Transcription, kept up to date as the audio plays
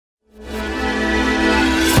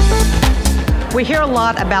We hear a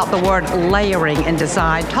lot about the word layering in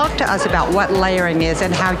design. Talk to us about what layering is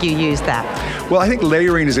and how you use that. Well, I think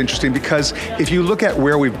layering is interesting because if you look at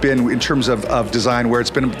where we've been in terms of design, where it's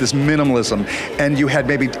been this minimalism, and you had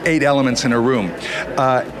maybe 8 elements in a room,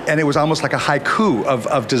 and it was almost like a haiku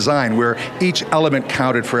of design where each element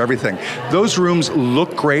counted for everything. Those rooms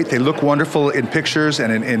look great, they look wonderful in pictures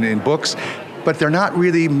and in books, but they're not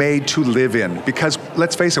really made to live in because,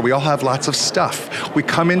 let's face it, we all have lots of stuff. We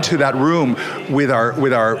come into that room with our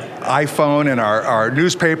iPhone and our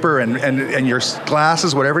newspaper and your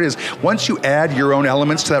glasses, whatever it is. Once you add your own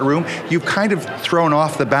elements to that room, you've kind of thrown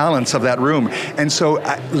off the balance of that room. And so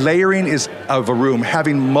layering of a room,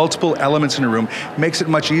 having multiple elements in a room, makes it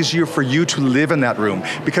much easier for you to live in that room.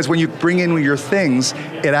 Because when you bring in your things,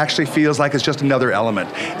 it actually feels like it's just another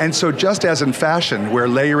element. And so just as in fashion, where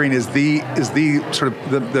layering is the sort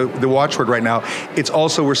of the watchword right now, it's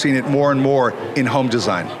also, we're seeing it more and more in home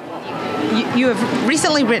design. You have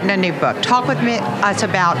recently written a new book. Talk with us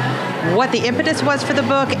about what the impetus was for the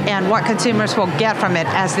book and what consumers will get from it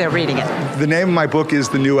as they're reading it. The name of my book is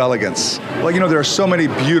The New Elegance. Well, you know, there are so many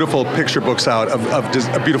beautiful picture books out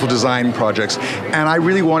of beautiful design projects, and I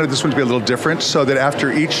really wanted this one to be a little different, so that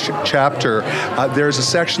after each chapter, there's a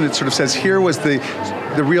section that sort of says, here was the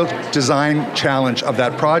real design challenge of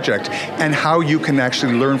that project and how you can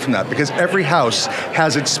actually learn from that, because every house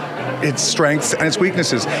has its strengths and its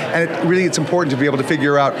weaknesses, and it's important to be able to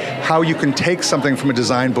figure out how you can take something from a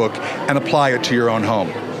design book and apply it to your own home.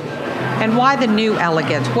 And why the new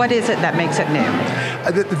elegance? What is it that makes it new?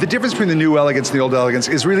 The difference between the new elegance and the old elegance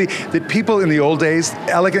is really that people in the old days,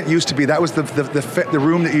 elegant used to be, that was the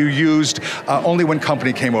room that you used only when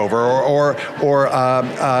company came over or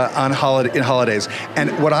in holidays.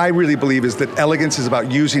 And what I really believe is that elegance is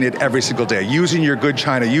about using it every single day, using your good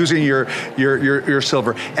china, using your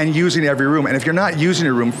silver, and using every room. And if you're not using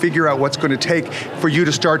a room, figure out what's going to take for you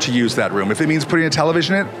to start to use that room. If it means putting a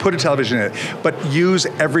television in it, put a television in it. But use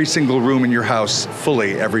every single room in your house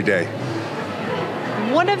fully every day.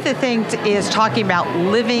 One of the things is talking about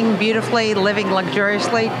living beautifully, living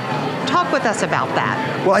luxuriously. Talk with us about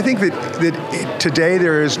that. Well, I think that today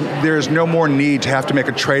there is no more need to have to make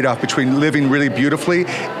a trade-off between living really beautifully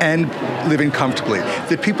and living comfortably.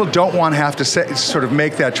 That people don't want to have to sort of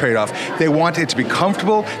make that trade-off. They want it to be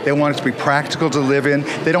comfortable, they want it to be practical to live in,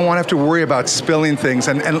 they don't want to have to worry about spilling things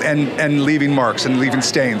and leaving marks and leaving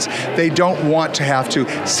stains. They don't want to have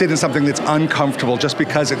to sit in something that's uncomfortable just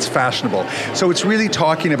because it's fashionable. So it's really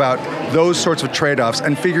talking about those sorts of trade-offs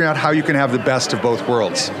and figuring out how you can have the best of both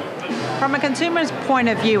worlds. From a consumer's point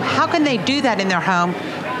of view, how can they do that in their home?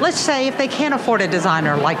 Let's say if they can't afford a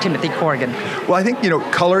designer like Timothy Corrigan. Well, I think,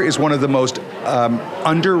 color is one of the most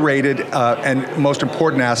underrated and most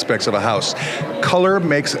important aspects of a house. Color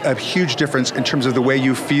makes a huge difference in terms of the way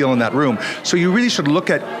you feel in that room. So you really should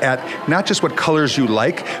look at not just what colors you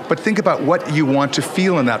like, but think about what you want to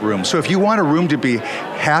feel in that room. So if you want a room to be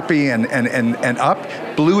happy and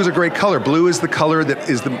up, blue is a great color. Blue is the color that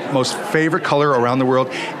is the most favorite color around the world,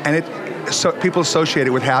 and so people associate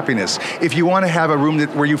it with happiness. If you want to have a room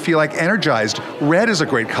where you feel like energized, red is a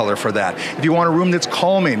great color for that. If you want a room that's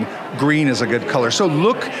calming, green is a good color. So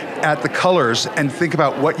look at the colors and think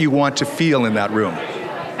about what you want to feel in that room.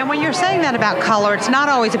 And when you're saying that about color, it's not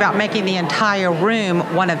always about making the entire room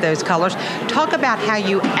one of those colors. Talk about how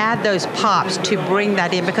you add those pops to bring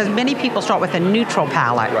that in, because many people start with a neutral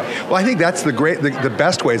palette. Right. Well, I think that's the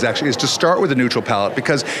best way is to start with a neutral palette,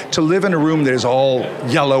 because to live in a room that is all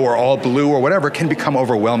yellow or all blue or whatever can become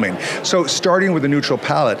overwhelming. So starting with a neutral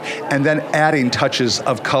palette and then adding touches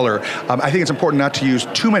of color. I think it's important not to use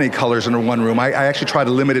too many colors in one room. I actually try to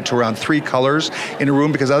limit it to around 3 colors in a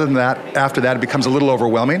room, because other than that, after that, it becomes a little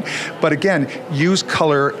overwhelming. But again, use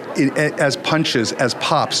color as punches, as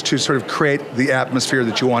pops, to sort of create the atmosphere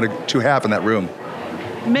that you want to have in that room.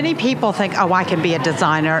 Many people think, oh, I can be a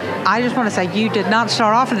designer. I just want to say you did not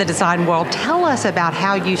start off in the design world. Tell us about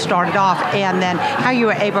how you started off and then how you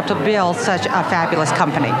were able to build such a fabulous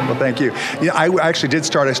company. Well, thank you. I actually did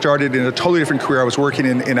start. I started in a totally different career. I was working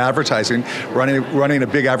in advertising, running a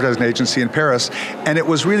big advertising agency in Paris, and it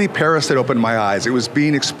was really Paris that opened my eyes. It was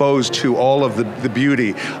being exposed to all of the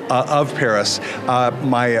beauty of Paris.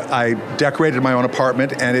 I decorated my own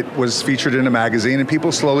apartment, and it was featured in a magazine, and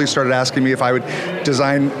people slowly started asking me if I would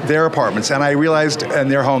design their apartments,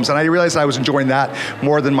 and their homes, and I realized I was enjoying that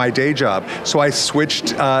more than my day job. So I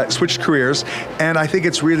switched careers, and I think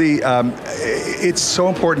it's really it's so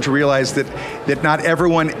important to realize that not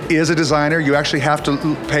everyone is a designer. You actually have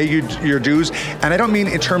to pay your dues, and I don't mean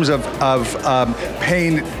in terms of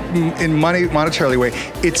paying in monetarily way,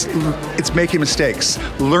 it's making mistakes,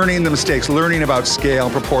 learning the mistakes, learning about scale,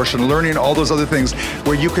 proportion, learning all those other things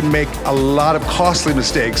where you can make a lot of costly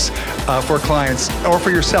mistakes for clients or for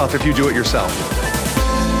yourself if you do it yourself.